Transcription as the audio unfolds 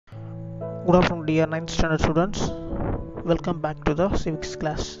Good afternoon, dear 9th standard students. Welcome back to the civics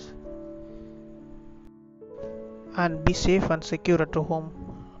class. And be safe and secure at your home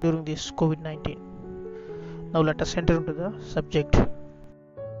during this COVID-19. Now let us enter into the subject.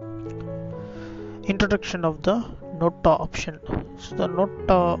 Introduction of the NOTA option. So the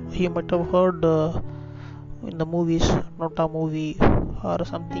NOTA, you might have heard in the movies, NOTA movie or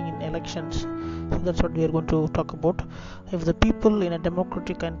something in elections. So that's what we are going to talk about. If the people in a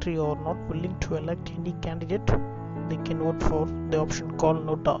democratic country are not willing to elect any candidate, they can vote for the option called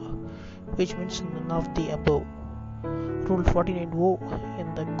NOTA, which means none of the above. Rule 49O in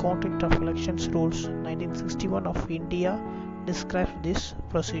the Conduct of Elections Rules 1961 of India describes this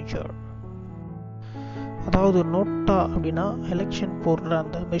procedure. அதாவது NOTA அப்படின்னா election போடுற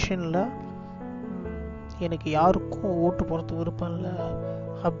அந்த மிஷினில் எனக்கு யாருக்கும் ஓட்டு போடுறது விருப்பம் இல்லை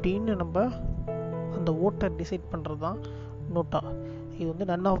அப்படின்னு நம்ம அந்த ஓட்டை டிசைட் பண்ணுறது தான் நோட்டா. இது வந்து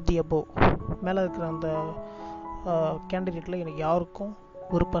நன் ஆஃப் தி அபோவ், மேலே இருக்கிற அந்த கேண்டிடேட்டில் எனக்கு யாருக்கும்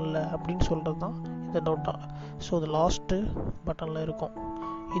விருப்பம் இல்லை அப்படின்னு சொல்கிறது தான் இந்த நோட்டா. ஸோ இது லாஸ்ட்டு பட்டனில் இருக்கும்.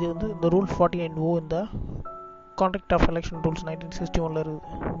 இது வந்து இந்த ரூல் 49O இந்த கான்டக்ட் ஆஃப் எலெக்ஷன் ரூல்ஸ் 1961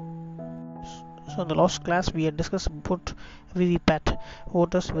 இருக்குது. So in the last class we had discussed about VVPAT,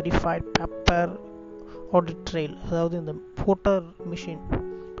 voters verified paper audit trail, அதாவது இந்த voter machine.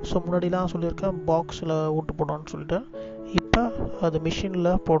 ஸோ முன்னாடிலாம் சொல்லியிருக்கேன் பாக்ஸில் ஓட்டு போடணும்னு சொல்லிட்டு, இப்போ அது மிஷினில்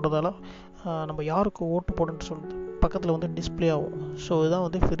போடுறதால நம்ம யாருக்கு ஓட்டு போடணும்னு சொல்லிட்டு பக்கத்தில் வந்து டிஸ்பிளே ஆகும். ஸோ இதுதான்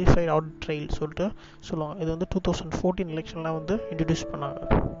வந்து வெரிஃபைட் ஆடிட் ட்ரையல் சொல்லிட்டு சொல்லுவாங்க. இது வந்து 2014 எலெக்ஷனில் வந்து இன்ட்ரடியூஸ் பண்ணாங்க.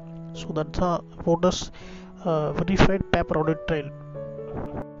 So that's voters verified paper audit trail.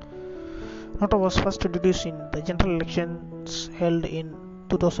 NOTA was first introduced in the general elections held in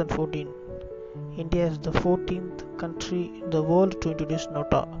 2014. India is the 14th country in the world to introduce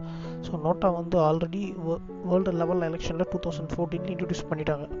NOTA. So NOTA வந்து already world level எலெக்ஷனில் 2014 introduce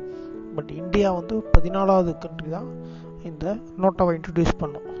பண்ணிட்டாங்க. But India வந்து 14வது country தான் இந்த நோட்டாவை introduce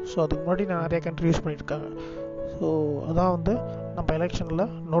பண்ணோம். So அதுக்கு முன்னாடி நிறைய கண்ட்ரி யூஸ் பண்ணியிருக்காங்க. ஸோ அதான் வந்து நம்ம எலெக்ஷனில்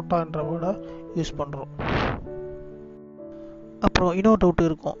நோட்டான்ற வேர்டை யூஸ் பண்ணுறோம். அப்புறம் இன்னொரு டவுட்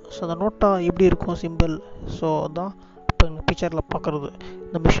இருக்கும். ஸோ அந்த நோட்டா எப்படி இருக்கும் சிம்பிள்? ஸோ அதான் இப்போ இந்த பிக்சரில் பார்க்குறது,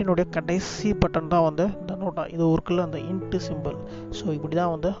 இந்த மிஷினுடைய கடைசி பட்டன் தான் வந்து இந்த நோட்டா. இது ஒருக்குள்ள அந்த இன்ட்டு சிம்பிள். ஸோ இப்படி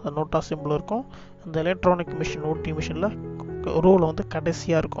தான் வந்து அந்த நோட்டா சிம்பிள் இருக்கும். அந்த எலக்ட்ரானிக் மிஷின் ஓட்டி மிஷினில் ரோல் வந்து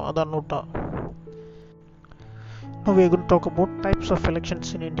கடைசியாக இருக்கும், அதான் NOTA. Now we are going to talk about types of elections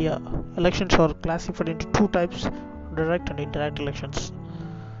in India. Elections are classified into two types, direct and indirect elections.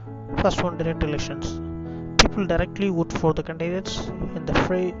 First one, direct elections. People directly vote for the candidates in the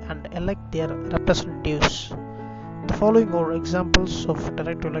fray and elect their representatives. The following are examples of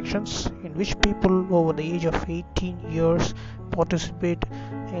direct elections in which people over the age of 18 years participate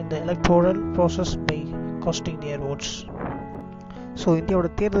in the electoral process by casting their votes. So இந்தியாவோட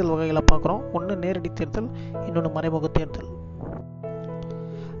தேர்தல் வகைகளை பார்க்குறோம். ஒன்று நேரடி தேர்தல், இன்னொன்று மறைமுக தேர்தல்.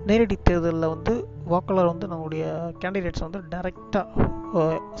 நேரடி தேர்தலில் வந்து வாக்காளர் வந்து நம்மளுடைய கேண்டிடேட்ஸ் வந்து டைரெக்டாக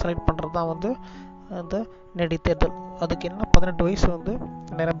செலக்ட் பண்ணுறது தான் வந்து அந்த நேரடி தேர்தல். அதுக்கு என்ன 18 வயசு வந்து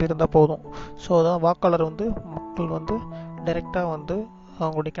நிரம்பி இருந்தால் போதும். ஸோ அதான் வாக்காளர் வந்து மக்கள் வந்து டைரெக்டாக வந்து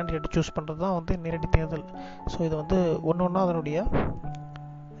அவங்களுடைய கேண்டிடேட் சூஸ் பண்ணுறது தான் வந்து நேரடி தேர்தல். ஸோ இது வந்து ஒன்று ஒன்றா அதனுடைய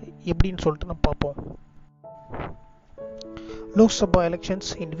எப்படின்னு சொல்லிட்டு நம்ம பார்ப்போம். Lok Sabha elections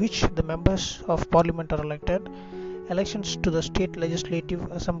in which the members of parliament are elected, elections to the state legislative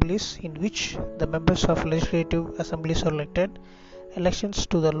assemblies in which the members of legislative assemblies are elected, elections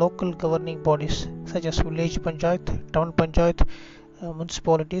to the local governing bodies such as village panchayat, town panchayat,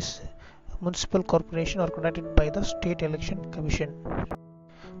 municipalities, municipal corporation are conducted by the state election commission.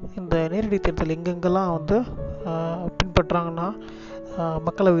 இந்த நேரடி தேர்தல் எங்கெங்கெல்லாம் வந்து பின்பற்றுறாங்கன்னா,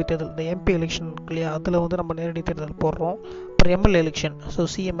 மக்களவை தேர்தல், இந்த MP election இல்லையா, அதில் வந்து நம்ம நேரடி தேர்தல் போடுறோம். அப்புறம் MLA election, so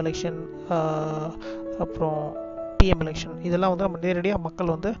CM election, அப்புறம் பிஎம் எலெக்ஷன், இதெல்லாம் வந்து நம்ம நேரடியாக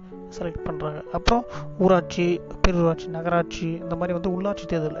மக்கள் வந்து செலக்ட் பண்ணுறாங்க. அப்புறம் ஊராட்சி, பேரூராட்சி, நகராட்சி, இந்த மாதிரி வந்து உள்ளாட்சி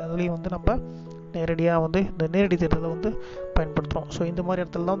தேர்தல், அதுலேயும் வந்து நம்ம நேரடியாக வந்து இந்த நேரடி தேர்தலை வந்து பயன்படுத்துகிறோம். ஸோ இந்த மாதிரி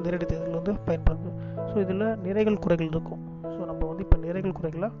இடத்துல தான் நேரடி தேர்தல் வந்து பயன்படுது. ஸோ இதில் நிறைகள் குறைகள் இருக்கும். ஸோ நம்ம வந்து இப்போ நிறைகள்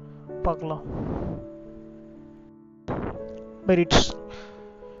குறைகளை பார்க்கலாம். மெரிட்ஸ்,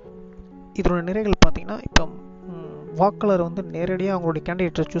 இதோட நிறைகள் பார்த்திங்கன்னா, இப்போ வாக்காளர் வந்து நேரடியாக அவங்களுடைய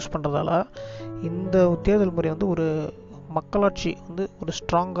கேண்டிடேட்டை சூஸ் பண்ணுறதால இந்த தேர்தல் முறை வந்து ஒரு மக்களாட்சி வந்து ஒரு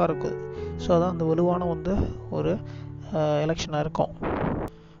ஸ்ட்ராங்காக இருக்குது. ஸோ அதான் அந்த வலுவான வந்து ஒரு எலெக்ஷனாக இருக்கும்.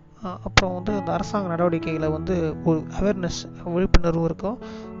 அப்புறம் வந்து இந்த அரசாங்க நடவடிக்கைகளை வந்து ஒரு அவேர்னஸ், விழிப்புணர்வு இருக்கும்.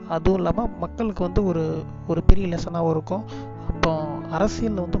 அதுவும் இல்லாமல் மக்களுக்கு வந்து ஒரு பெரிய லெசனாகவும் இருக்கும். அப்போ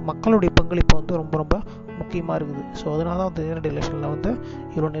அரசியலில் வந்து மக்களுடைய பங்களிப்பு வந்து ரொம்ப ரொம்ப முக்கியமாக இருக்குது. ஸோ அதனால தான் அந்த நேரடி எலெக்ஷனில் வந்து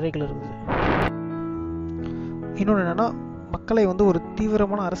இவ்வளோ நிறைகள் இருக்குது. இன்னொன்று என்னென்னா, மக்களை வந்து ஒரு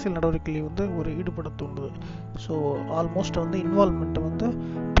தீவிரமான அரசியல் நடவடிக்கையில் வந்து ஒரு ஈடுபட தூண்டுது. ஸோ ஆல்மோஸ்ட் வந்து இன்வால்மெண்ட் வந்து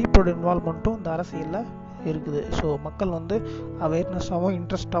பீப்புளோட இன்வால்மெண்ட்டும் இந்த அரசியலில் இருக்குது. ஸோ மக்கள் வந்து அவேர்னஸாகவும்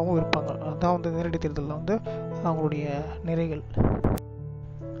இன்ட்ரெஸ்டாகவும் இருப்பாங்க. அதுதான் வந்து நேரடி தேர்தலில் வந்து அவங்களுடைய நிறைகள்.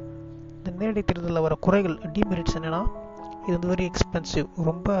 இந்த நேரடி தேர்தலில் வர குறைகள், டிமெரிட்ஸ் என்னென்னா, இது வந்து வெரி எக்ஸ்பென்சிவ்,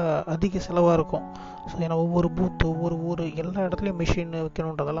 ரொம்ப அதிக செலவாக இருக்கும். ஸோ ஏன்னா ஒவ்வொரு பூத்து, ஒவ்வொரு ஊர், எல்லா இடத்துலையும் மிஷின்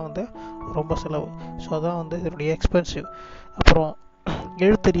வைக்கணுன்றதெல்லாம் வந்து ரொம்ப செலவு. ஸோ அதான் வந்து இதனுடைய எக்ஸ்பென்சிவ். அப்புறம்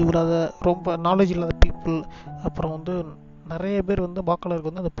எழுத்தறிவு இல்லாத, ரொம்ப நாலேஜ் இல்லாத பீப்புள், அப்புறம் வந்து நிறைய பேர் வந்து வாக்காளருக்கு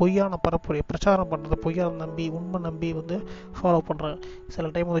வந்து அந்த பொய்யான பரப்புரை பிரச்சாரம் பண்ணுறது, பொய்யான நம்பி உண்மை நம்பி வந்து ஃபாலோ பண்ணுறாங்க.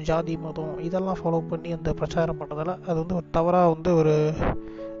 சில டைம் வந்து ஜாதி மதம் இதெல்லாம் ஃபாலோ பண்ணி அந்த பிரச்சாரம் பண்ணுறதால அது வந்து ஒரு தவறாக வந்து ஒரு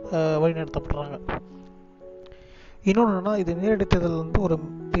வழிநடத்தப்படுறாங்க. இன்னொன்று என்னன்னா, இது நேரடி தேர்தல் வந்து ஒரு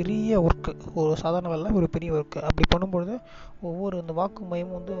பெரிய ஒர்க்கு, ஒரு சாதாரண வேலை, ஒரு பெரிய ஒர்க்கு. அப்படி பண்ணும்பொழுது ஒவ்வொரு அந்த வாக்கு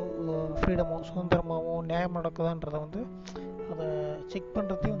மையமும் வந்து ஃப்ரீடமும் சுதந்திரமாகவும் நியாயம் நடக்குதான்றதை வந்து அதை செக்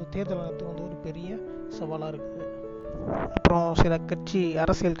பண்ணுறதே வந்து தேர்தல் ஆணையத்துக்கு வந்து ஒரு பெரிய சவாலாக இருக்குது. அப்புறம் சில கட்சி,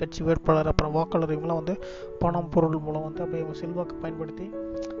 அரசியல் கட்சி வேட்பாளர், அப்புறம் வாக்காளர் இவங்களாம் வந்து பணம் பொருள் மூலம் வந்து அப்படியே செல்வாக்கு பயன்படுத்தி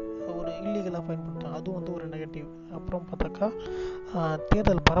ஒரு இல்லீகலாக பயன்படுத்தும். அதுவும் வந்து ஒரு நெகட்டிவ். அப்புறம் பார்த்தாக்கா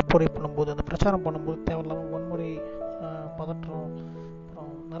தேர்தல் பரப்புரை பண்ணும்போது, அந்த பிரச்சாரம் பண்ணும்போது தேவையில்லாமல் வன்முறை, பதற்றம்,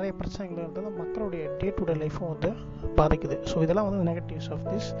 அப்புறம் நிறைய பிரச்சனைகள் இருந்தாலும் மக்களுடைய டே டு டே லைஃப்பும் வந்து பாதிக்குது. ஸோ இதெல்லாம் வந்து negatives of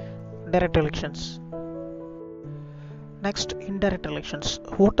this direct elections. Next, indirect elections.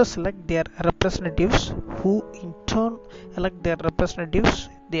 Voters select their representatives, who in turn elect their representatives.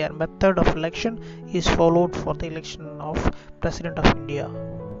 Their method of election is followed for the election of President of India.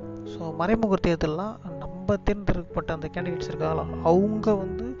 So மறைமுக தேர்தல்லாம் நம்ம தேர்ந்தெடுக்கப்பட்ட அந்த candidates இருக்காங்களா, அவங்க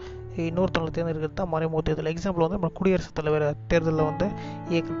வந்து இன்னொருத்தவங்களை தேர்ந்தெடுக்கிறது தான் மறைமுக தேர்தல். எக்ஸாம்பிள் வந்து நம்ம குடியரசுத் தலைவர் தேர்தலில் வந்து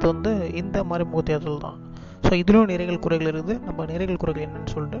இயக்கிறது வந்து இந்த மறைமுக தேர்தல் தான். ஸோ இதுலேயும் நிறைகள் குறைகள் இருக்குது. நம்ம நிறைகள் குறைகள்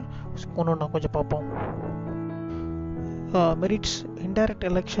என்னன்னு சொல்லிட்டு ஒன்று கொஞ்சம் பார்ப்போம். Merits: indirect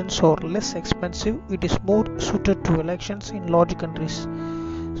elections are less expensive. It is more suited to elections in large countries.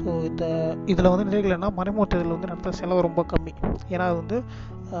 So இதில் வந்து நிறைகள் என்ன, மறைமுக தேர்தல் வந்து நடத்த செலவு ரொம்ப கம்மி, ஏன்னா அது வந்து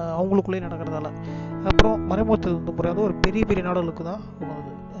அவங்களுக்குள்ளேயே நடக்கிறதால. அப்புறம் மறைமுக தேர்தல் வந்து முறை வந்து ஒரு பெரிய பெரிய நாடுகளுக்கு தான்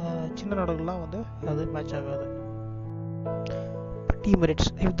உதவுது, சின்ன நாடுகள்லாம் வந்து அது மேட்ச் ஆகாது. Demerits: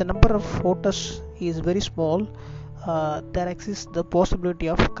 if the number of voters is very small, there exists the possibility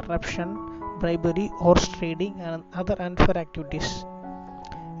of corruption, bribery, horse trading and other unfair activities.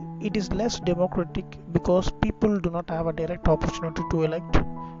 It is less democratic because people do not have a direct opportunity to elect,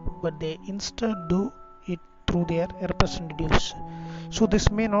 but they instead do it through their representatives. So this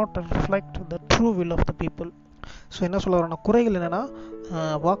may not reflect the true will of the people. So என்ன சொல்ல வரேன்னா, குறைகள் என்னென்னா,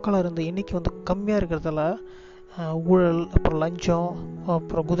 வாக்காளர் இந்த எண்ணிக்கை வந்து கம்மியாக இருக்கிறதால ஊழல், அப்புறம் லஞ்சம்,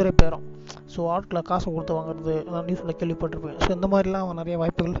 அப்புறம் குதிரை பேரம், ஸோ ஆட்களை காசு கொடுத்து வாங்குறது, அதான் நியூஸில் கேள்விப்பட்டிருப்பேன். ஸோ இந்த மாதிரிலாம் நிறைய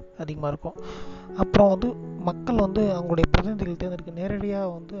வாய்ப்புகள் அதிகமாக இருக்கும். அப்புறம் வந்து மக்கள் வந்து அவங்களுடைய பிரதிநிதிகள் தேர்ந்தெடுக்க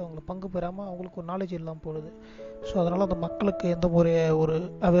நேரடியாக வந்து அவங்க பங்கு பெறாமல் அவங்களுக்கு ஒரு நாலேஜ் இல்லாமல் போகுது. ஸோ அதனால் அந்த மக்களுக்கு எந்த ஒரு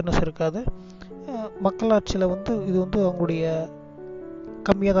அவேர்னஸ் இருக்காது. மக்களாட்சியில் வந்து இது வந்து அவங்களுடைய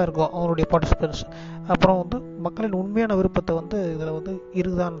கம்மியாக தான் இருக்கும், அவங்களுடைய பார்ட்டிசிபென்ட்ஸ். அப்புறம் வந்து மக்களின் உண்மையான விருப்பத்தை வந்து இதில் வந்து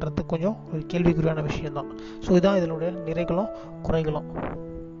இருக்குதான்றது கொஞ்சம் ஒரு கேள்விக்குறியான விஷயம்தான். ஸோ இதுதான் இதனுடைய நிறைகளும் குறைகளும்.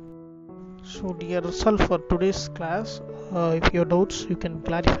 So dear result for today's class, if you have doubts you can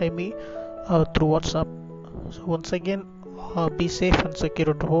clarify me through WhatsApp. So once again, be safe and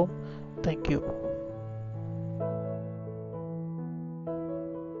secure at home. Thank you.